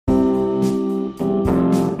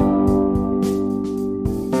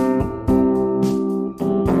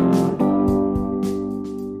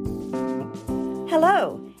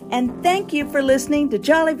And thank you for listening to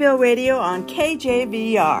Jollyville Radio on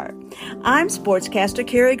KJVR. I'm sportscaster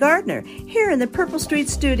Carrie Gardner, here in the Purple Street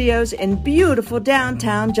Studios in beautiful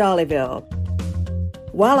downtown Jollyville.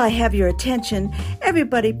 While I have your attention,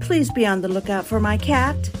 everybody please be on the lookout for my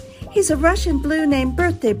cat. He's a Russian blue named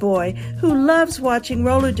Birthday Boy who loves watching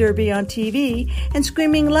roller derby on TV and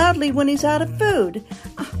screaming loudly when he's out of food.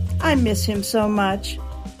 I miss him so much.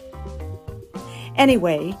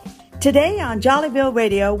 Anyway, today on Jollyville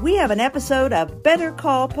Radio, we have an episode of Better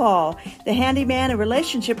Call Paul, the handyman and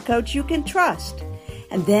relationship coach you can trust.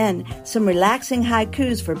 And then some relaxing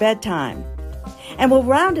haikus for bedtime. And we'll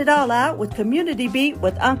round it all out with Community Beat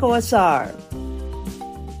with Uncle Asar.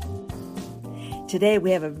 Today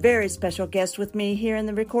we have a very special guest with me here in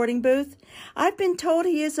the recording booth. I've been told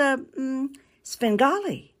he is a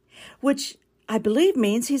Svengali, which I believe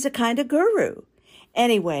means he's a kind of guru.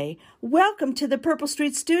 Anyway, welcome to the Purple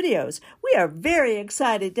Street Studios. We are very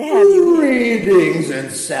excited to have you here. Greetings and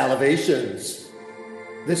salivations.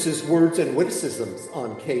 This is Words and Witticisms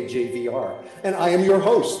on KJVR, and I am your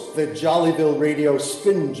host, the Jollyville Radio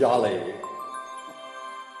Spin Jolly.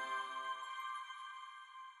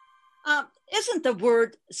 Isn't the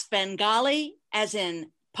word Svengali as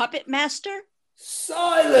in puppet master?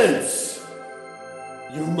 Silence!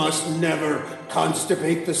 You must never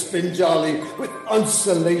constipate the Spin Jolly with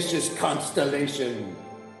unsalacious constellation.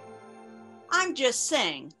 I'm just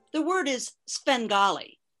saying, the word is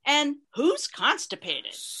Svengali. And who's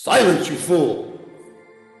constipated? Silence, you fool!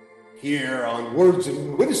 Here on Words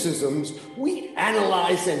and Witticisms, we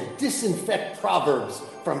analyze and disinfect proverbs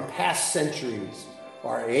from past centuries.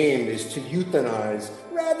 Our aim is to euthanize,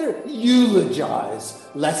 rather eulogize,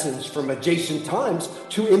 lessons from adjacent times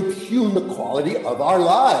to impugn the quality of our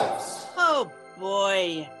lives. Oh,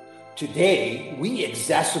 boy. Today, we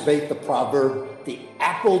exacerbate the proverb, the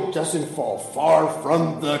apple doesn't fall far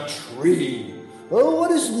from the tree. Well, what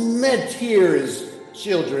is meant here is,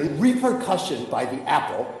 children, repercussion by the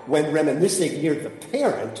apple when reminiscing near the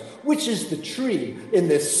parent, which is the tree in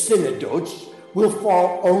this synodoche, will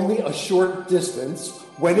fall only a short distance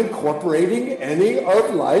when incorporating any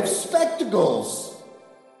of life's spectacles.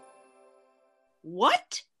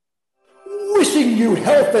 What? Wishing you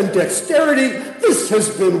health and dexterity, this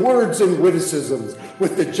has been Words and Witticisms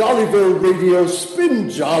with the Jollyville Radio Spin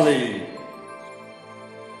Jolly.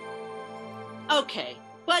 Okay,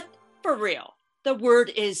 but for real, the word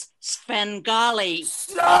is Svengali.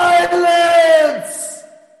 Silence!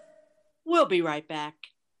 We'll be right back.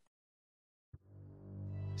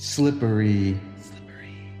 Slippery,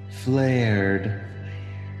 flared,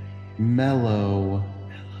 mellow,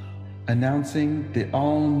 announcing the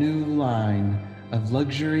all-new line of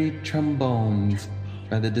luxury trombones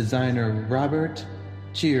by the designer Robert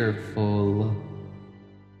Cheerful.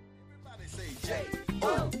 Everybody say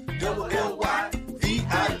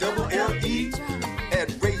J-O-L-L-Y-V-I-L-L-E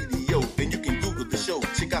at radio. Then you can Google the show.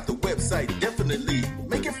 Check out the website. Definitely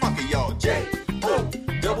make it funky, y'all.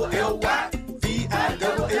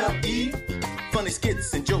 J-O-L-L-Y-V-I-L-L-E. Funny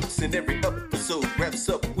skits and jokes in every episode wraps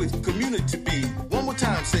up with Community Beat. One more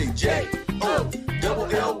time, say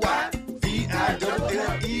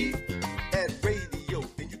J-O-L-L-Y-V-I-L-L-E at radio.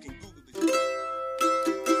 Then you can Google the show.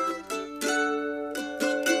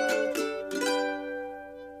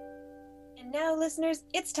 And now, listeners,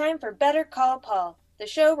 it's time for Better Call Paul, the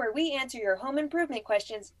show where we answer your home improvement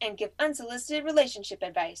questions and give unsolicited relationship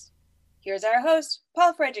advice. Here's our host,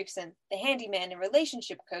 Paul Fredrickson, the handyman and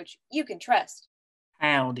relationship coach you can trust.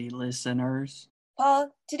 Howdy, listeners.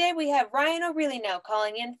 Paul, today we have Ryan O'Reilly now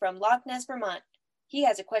calling in from Loch Ness, Vermont. He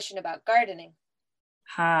has a question about gardening.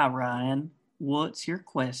 Hi, Ryan. What's your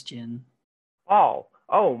question? Paul,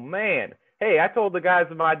 oh man. Hey, I told the guys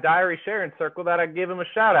in my diary sharing circle that I'd give them a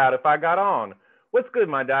shout out if I got on. What's good,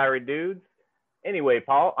 my diary dudes? Anyway,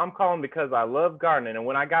 Paul, I'm calling because I love gardening, and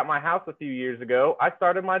when I got my house a few years ago, I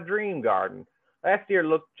started my dream garden. Last year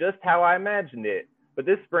looked just how I imagined it, but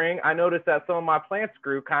this spring I noticed that some of my plants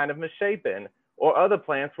grew kind of misshapen, or other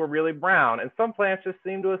plants were really brown, and some plants just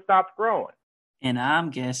seemed to have stopped growing. And I'm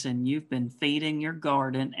guessing you've been feeding your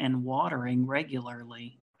garden and watering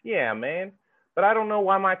regularly. Yeah, man, but I don't know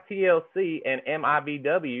why my TLC and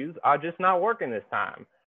MIBWs are just not working this time.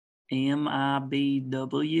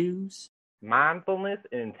 MIBWs? Mindfulness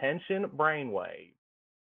Intention Brainwave.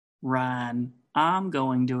 Ryan, I'm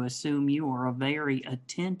going to assume you are a very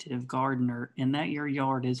attentive gardener and that your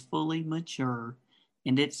yard is fully mature,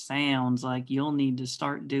 and it sounds like you'll need to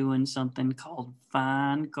start doing something called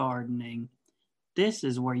fine gardening. This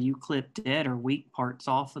is where you clip dead or weak parts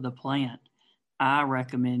off of the plant. I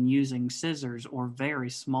recommend using scissors or very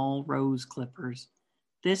small rose clippers.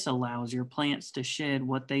 This allows your plants to shed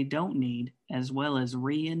what they don't need, as well as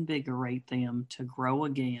reinvigorate them to grow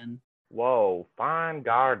again. Whoa, fine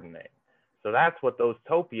gardening. So that's what those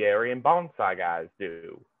topiary and bonsai guys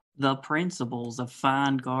do. The principles of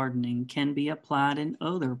fine gardening can be applied in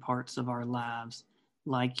other parts of our lives,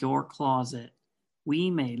 like your closet.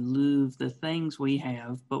 We may love the things we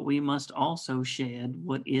have, but we must also shed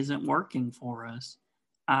what isn't working for us.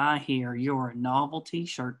 I hear you're a novelty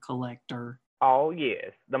shirt collector. Oh,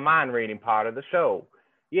 yes, the mind reading part of the show.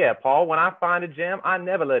 Yeah, Paul, when I find a gem, I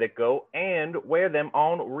never let it go and wear them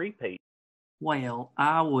on repeat. Well,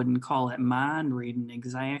 I wouldn't call it mind reading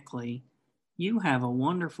exactly. You have a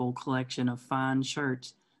wonderful collection of fine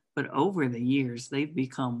shirts, but over the years they've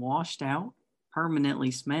become washed out,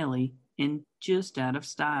 permanently smelly, and just out of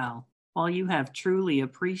style. While you have truly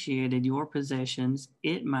appreciated your possessions,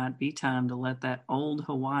 it might be time to let that old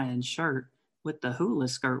Hawaiian shirt with the hula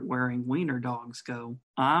skirt wearing wiener dogs go.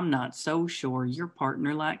 I'm not so sure your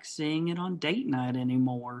partner likes seeing it on date night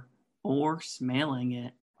anymore, or smelling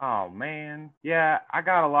it. Oh, man. Yeah, I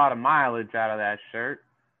got a lot of mileage out of that shirt.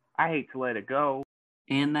 I hate to let it go.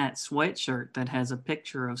 And that sweatshirt that has a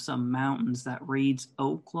picture of some mountains that reads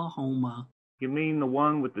Oklahoma. You mean the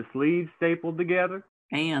one with the sleeves stapled together?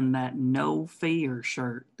 And that no fear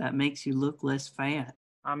shirt that makes you look less fat.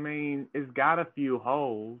 I mean, it's got a few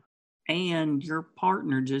holes. And your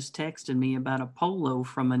partner just texted me about a polo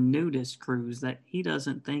from a nudist cruise that he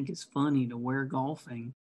doesn't think is funny to wear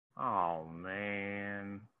golfing. Oh,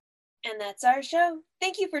 man. And that's our show.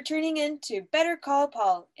 Thank you for tuning in to Better Call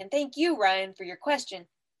Paul, and thank you, Ryan, for your question.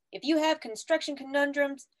 If you have construction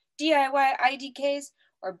conundrums, DIY IDKs,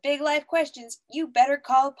 or big life questions, you better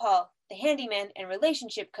call Paul, the handyman and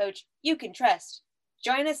relationship coach you can trust.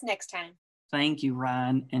 Join us next time. Thank you,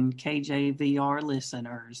 Ryan and KJVR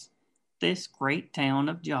listeners. This great town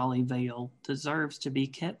of Jollyville deserves to be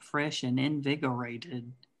kept fresh and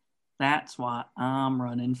invigorated. That's why I'm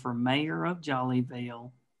running for mayor of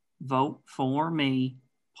Jollyville. Vote for me,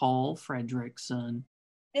 Paul Fredrickson.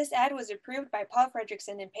 This ad was approved by Paul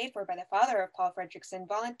Fredrickson and paid for by the father of Paul Fredrickson,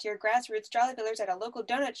 volunteer grassroots Jollyvillers at a local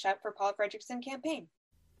donut shop for Paul Fredrickson campaign.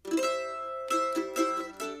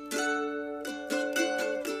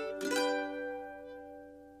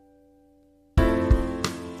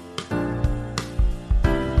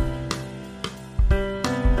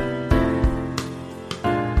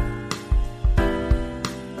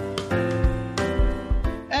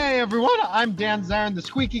 Everyone, I'm Dan Zarin, the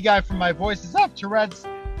squeaky guy from My Voice Is Up, Tourette's.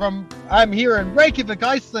 I'm here in Reykjavik,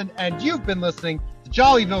 Iceland, and you've been listening to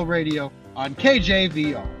Jollyville Radio on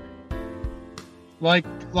KJVR. Like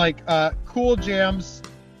cool jams,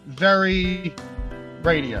 very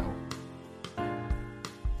radio.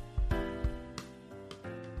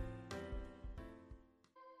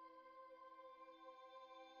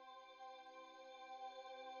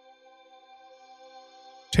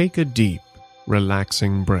 Take a deep,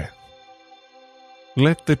 relaxing breath.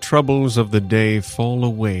 Let the troubles of the day fall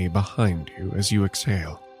away behind you as you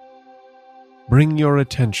exhale. Bring your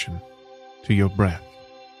attention to your breath.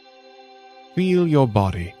 Feel your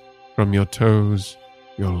body from your toes,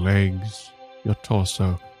 your legs, your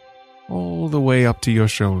torso, all the way up to your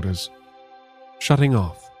shoulders, shutting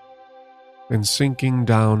off and sinking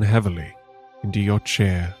down heavily into your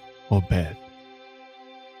chair or bed.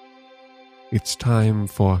 It's time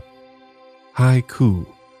for haiku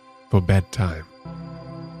for bedtime.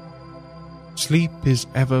 Sleep is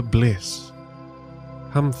ever bliss.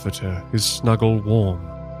 Comforter is snuggle warm.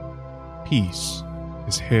 Peace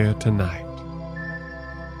is here tonight.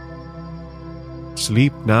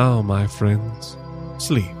 Sleep now, my friends,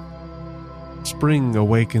 sleep. Spring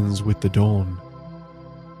awakens with the dawn.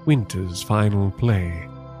 Winter's final play.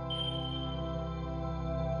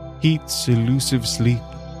 Heat's elusive sleep.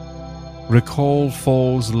 Recall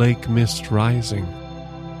fall's lake mist rising.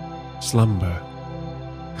 Slumber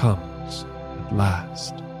comes at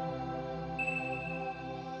last.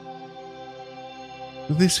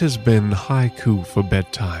 This has been haiku for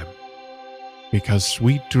bedtime, because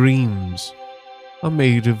sweet dreams are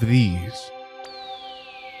made of these.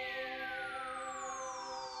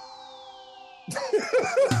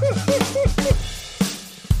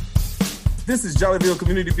 This is Jollyville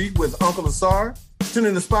Community Beat with Uncle Asar,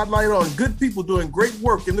 turning the spotlight on good people doing great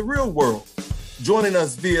work in the real world. Joining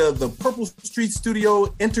us via the Purple Street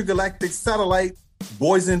Studio intergalactic satellite,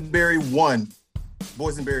 Boysenberry 1.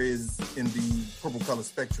 Boysenberry is in the purple color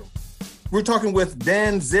spectrum. We're talking with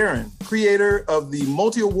Dan Zarin, creator of the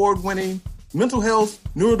multi-award-winning mental health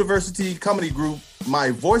neurodiversity comedy group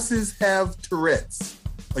My Voices Have Tourette's,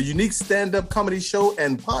 a unique stand-up comedy show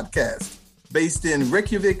and podcast based in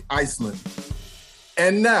Reykjavik, Iceland.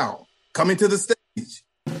 And now, coming to the stage,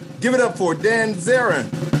 give it up for Dan Zarin.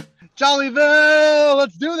 Jollyville,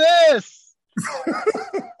 let's do this.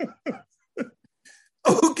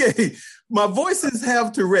 Okay, my voices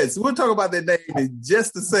have Tourette's. We'll talk about that name in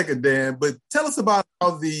just a second, Dan. But tell us about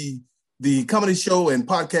how the comedy show and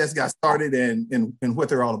podcast got started and what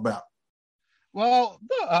they're all about. Well,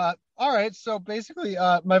 all right. So basically,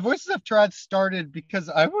 my Voices of Tourette's started because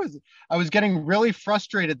I was getting really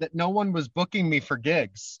frustrated that no one was booking me for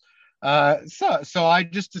gigs. So I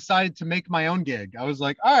just decided to make my own gig. I was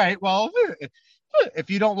like, all right, well, if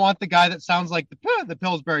you don't want the guy that sounds like the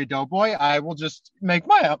Pillsbury Doughboy, I will just make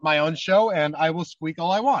my own show and I will squeak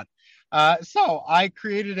all I want. So I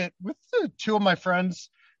created it with two of my friends.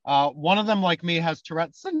 One of them, like me, has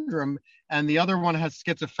Tourette syndrome, and the other one has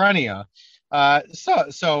schizophrenia. And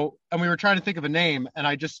we were trying to think of a name, and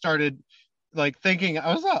I just started like thinking.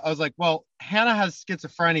 I was like, well, Hannah has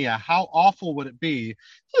schizophrenia. How awful would it be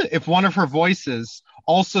if one of her voices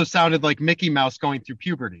also sounded like Mickey Mouse going through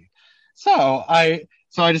puberty? So I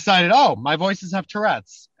decided, my voices have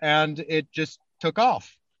Tourette's, and it just took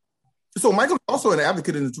off. So Michael is also an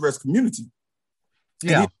advocate in the Tourette's community.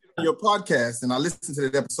 Yeah. Your podcast, and I listened to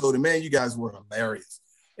that episode, and man, you guys were hilarious.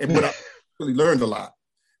 But I really learned a lot.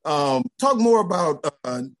 Talk more about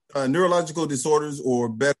neurological disorders or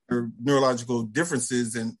better neurological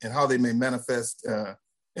differences and how they may manifest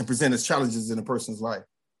and present as challenges in a person's life.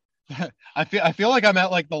 I feel like I'm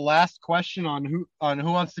at like the last question on Who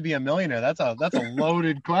Wants to Be a Millionaire. That's a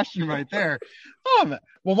loaded question right there.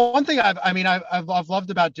 Well, one thing I've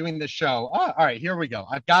loved about doing this show. All right, here we go.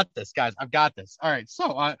 I've got this, guys. I've got this. All right.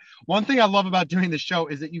 So one thing I love about doing the show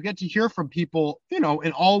is that you get to hear from people, in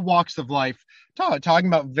all walks of life, talking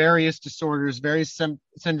about various disorders, various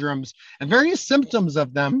syndromes, and various symptoms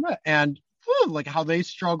of them, and like how they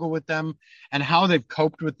struggle with them and how they've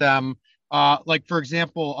coped with them. Like, for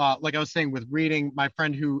example, like I was saying with reading, my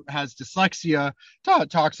friend who has dyslexia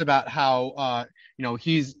talks about how,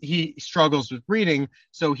 he struggles with reading.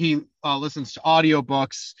 So he listens to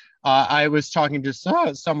audiobooks. I was talking to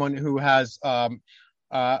someone who has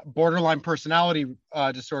borderline personality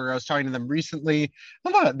disorder. I was talking to them recently.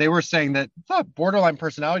 They were saying that borderline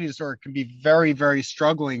personality disorder can be very, very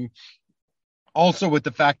struggling. Also with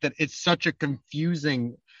the fact that it's such a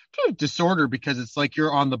confusing disorder because it's like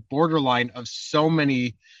you're on the borderline of so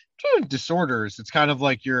many disorders. It's kind of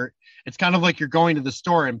like you're going to the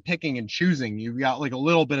store and picking and choosing. You've got like a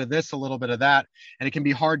little bit of this, a little bit of that, and it can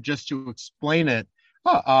be hard just to explain it.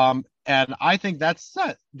 And I think that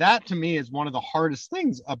to me is one of the hardest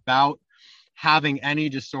things about having any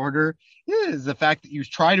disorder is the fact that you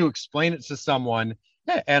try to explain it to someone,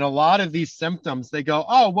 and a lot of these symptoms, they go,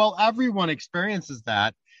 oh, well, everyone experiences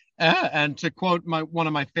that. And to quote one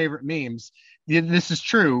of my favorite memes, this is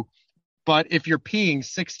true, but if you're peeing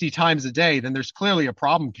 60 times a day, then there's clearly a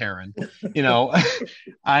problem, Karen.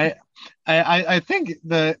 I think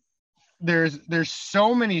there's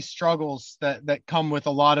so many struggles that come with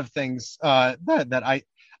a lot of things that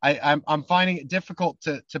I'm finding it difficult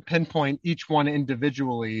to pinpoint each one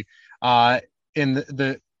individually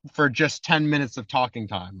for just 10 minutes of talking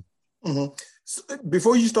time. Mm-hmm. So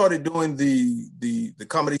before you started doing the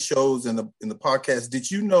comedy shows and the podcast, did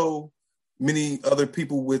you know many other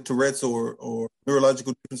people with Tourette's or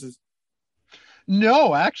neurological differences?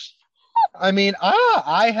 No, actually. I mean,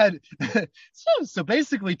 I had so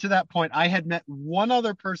basically to that point, I had met one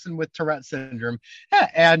other person with Tourette syndrome,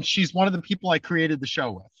 and she's one of the people I created the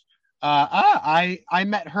show with. I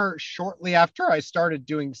met her shortly after I started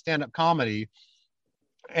doing stand-up comedy.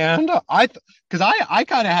 And because I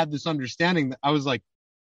kind of had this understanding that I was like,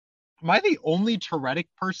 am I the only Tourettic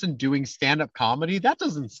person doing stand-up comedy? That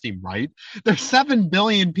doesn't seem right. There's 7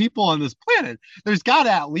 billion people on this planet. There's got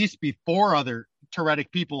to at least be 4 other Tourettic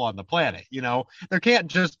people on the planet. There can't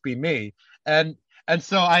just be me. And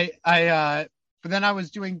so but then I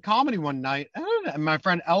was doing comedy one night, and my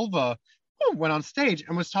friend Elva went on stage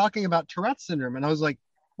and was talking about Tourette syndrome, and I was like,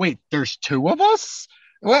 wait, there's 2 of us?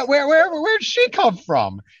 Where'd she come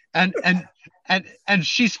from? And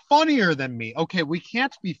she's funnier than me. Okay, we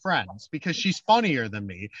can't be friends because she's funnier than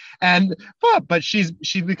me. But she's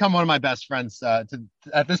become one of my best friends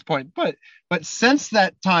at this point. But since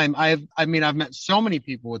that time, I've met so many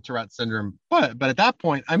people with Tourette syndrome. But at that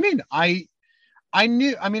point, I've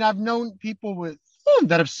known people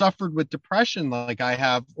that have suffered with depression like I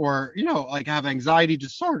have, or like have anxiety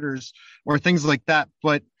disorders or things like that.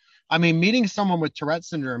 But meeting someone with Tourette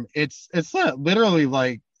syndrome, it's literally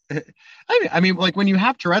like, like when you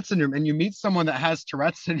have Tourette syndrome and you meet someone that has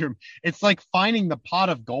Tourette syndrome, it's like finding the pot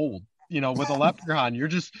of gold. with a leprechaun. You're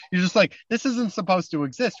just like, this isn't supposed to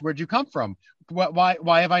exist. Where'd you come from?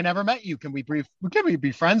 Why have I never met you? Can we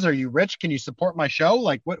be friends? Are you rich? Can you support my show?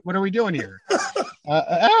 Like, what are we doing here?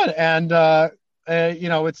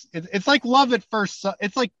 It's like love at first sight.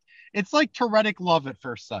 It's like Tourettic love at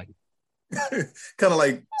first sight. Kind of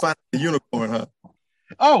like finding a unicorn, huh?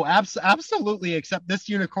 Oh, absolutely. Except this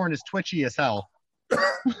unicorn is twitchy as hell.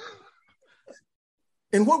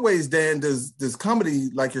 In what ways, Dan, does comedy,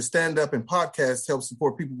 like your stand-up and podcast, help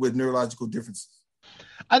support people with neurological differences?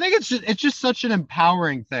 I think it's just such an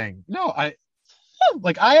empowering thing. No, I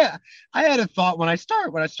had a thought when I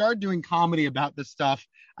started doing comedy about this stuff.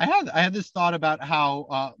 I had this thought about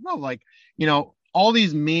how all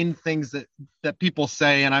these mean things that people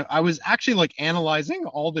say, and I was actually like analyzing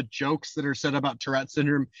all the jokes that are said about Tourette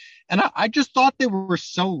syndrome, and I just thought they were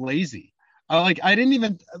so lazy. I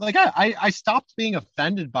stopped being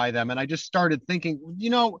offended by them, and I just started thinking,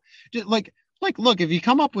 look, if you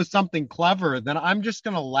come up with something clever, then I'm just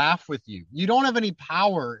gonna laugh with you. You don't have any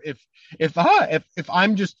power if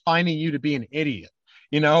I'm just finding you to be an idiot.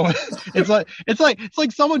 It's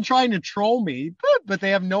like someone trying to troll me, but they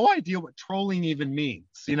have no idea what trolling even means.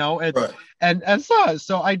 Right.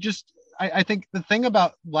 So I think the thing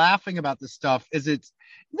about laughing about this stuff is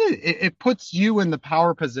it puts you in the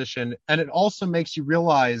power position, and it also makes you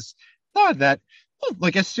realize that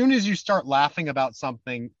like as soon as you start laughing about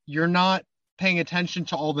something, you're not paying attention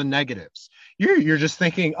to all the negatives. You're just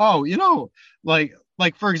thinking, like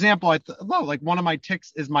for example, one of my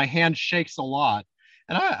tics is my hand shakes a lot.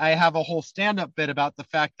 And I have a whole stand-up bit about the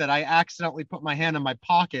fact that I accidentally put my hand in my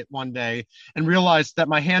pocket one day and realized that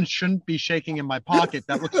my hand shouldn't be shaking in my pocket.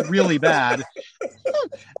 That looks really bad.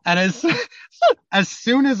 And as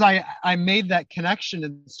soon as I made that connection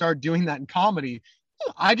and started doing that in comedy,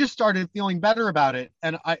 I just started feeling better about it.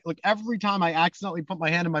 And every time I accidentally put my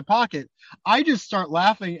hand in my pocket, I just start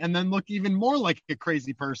laughing and then look even more like a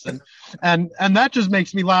crazy person. And that just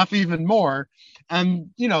makes me laugh even more. And,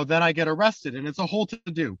 then I get arrested, and it's a whole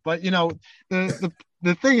to-do. But, the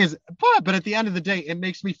thing is, but at the end of the day, it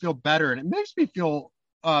makes me feel better, and it makes me feel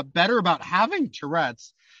better about having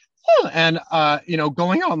Tourette's. And,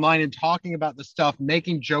 going online and talking about the stuff,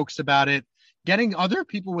 making jokes about it, getting other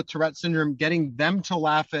people with Tourette syndrome, getting them to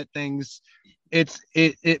laugh at things,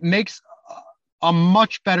 it makes a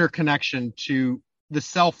much better connection to the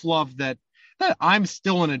self-love that I'm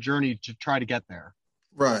still in a journey to try to get there.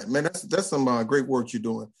 Right, man. That's some great work you're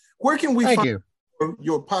doing. Where can we find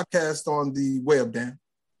your podcast on the web, Dan?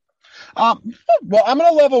 Well, I'm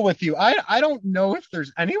going to level with you. I don't know if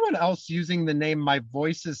there's anyone else using the name My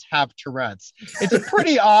Voices Have Tourette's. It's a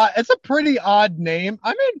pretty odd name.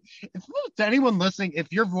 I mean, to anyone listening,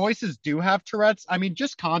 if your voices do have Tourette's, I mean,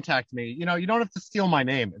 just contact me. You don't have to steal my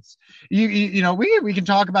name. It's we can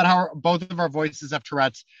talk about how both of our voices have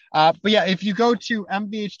Tourette's. But yeah, if you go to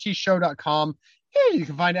mvhtshow.com, you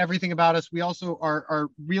can find everything about us. We also are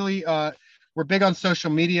really we're big on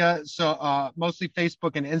social media, so mostly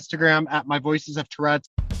Facebook and Instagram at My Voices Have Tourette's.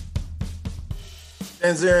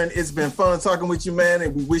 Dan Zarin, it's been fun talking with you, man,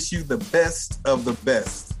 and we wish you the best of the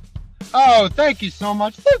best. Oh, thank you so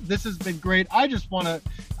much. This has been great. I just want to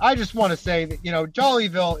say that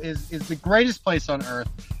Jollyville is the greatest place on earth.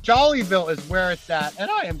 Jollyville is where it's at,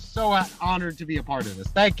 and I am so honored to be a part of this.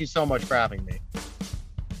 Thank you so much for having me.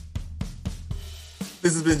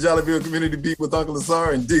 This has been Jollyville Community Beat with Uncle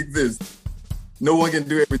Asar, and dig this. No one can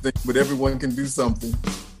do everything, but everyone can do something.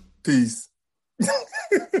 Peace.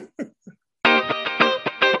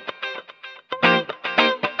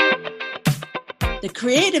 The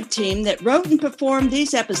creative team that wrote and performed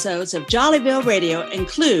these episodes of Jollyville Radio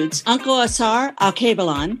includes Uncle Asar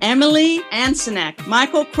Alkebalon, Emily Ansenek,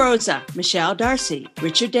 Michael Croza, Michelle Darcy,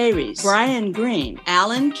 Richard Dayries, Brian Green,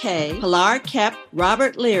 Alan Kay, Pilar Kep,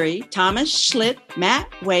 Robert Leary, Thomas Schlitt, Matt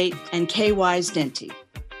Waite, and Kay Wise Denty.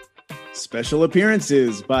 Special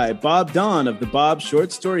appearances by Bob Don of the Bob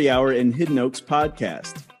Short Story Hour and Hidden Oaks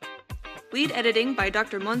podcast. Lead editing by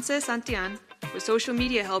Dr. Montse Santillan, with social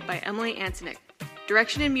media help by Emily Ansenek.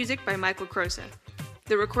 Direction and music by Michael Croza.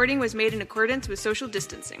 The recording was made in accordance with social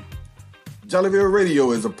distancing. Jollyville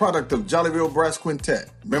Radio is a product of Jollyville Brass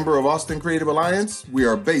Quintet. Member of Austin Creative Alliance, we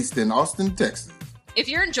are based in Austin, Texas. If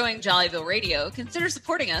you're enjoying Jollyville Radio, consider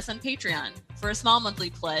supporting us on Patreon. For a small monthly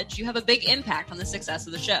pledge, you have a big impact on the success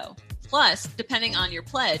of the show. Plus, depending on your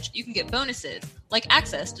pledge, you can get bonuses, like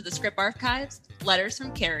access to the script archives, letters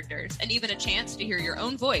from characters, and even a chance to hear your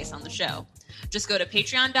own voice on the show. Just go to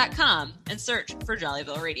patreon.com and search for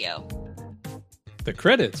Jollyville Radio. The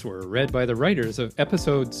credits were read by the writers of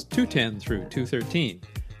episodes 210 through 213.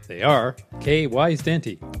 They are Kay Wise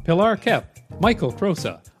Denty, Pilar Kep, Michael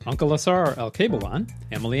Croza, Uncle Asar Al-Kabelan,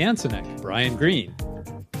 Emily Ansonek, Brian Green.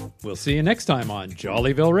 We'll see you next time on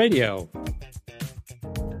Jollyville Radio.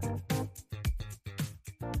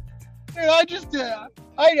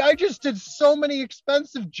 I just did so many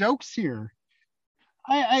expensive jokes here.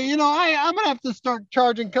 I'm gonna have to start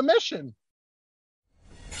charging commission.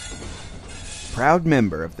 Proud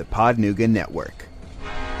member of the Podnuga Network.